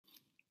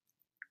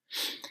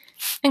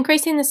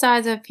Increasing the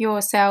size of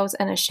your cells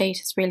in a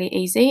sheet is really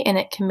easy, and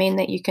it can mean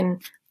that you can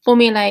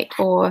formulate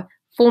or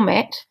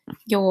format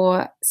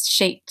your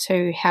sheet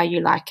to how you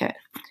like it.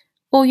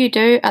 All you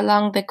do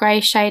along the grey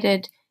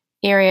shaded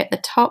area at the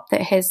top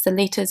that has the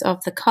letters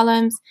of the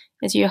columns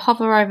is you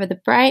hover over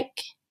the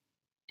break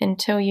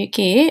until you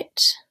get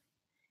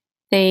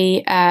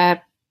the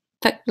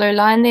thick blue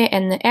line there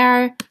and the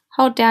arrow.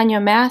 Hold down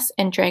your mouse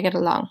and drag it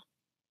along,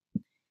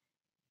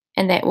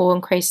 and that will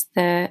increase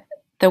the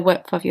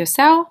width of your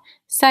cell.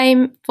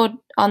 Same for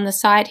on the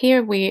side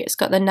here where it's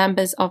got the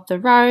numbers of the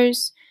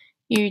rows.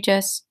 You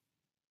just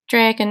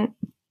drag and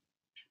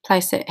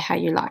place it how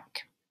you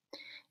like.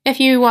 If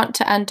you want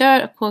to undo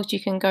it, of course, you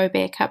can go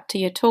back up to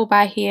your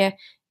toolbar here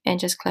and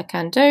just click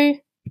undo,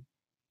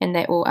 and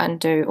that will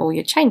undo all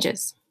your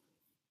changes.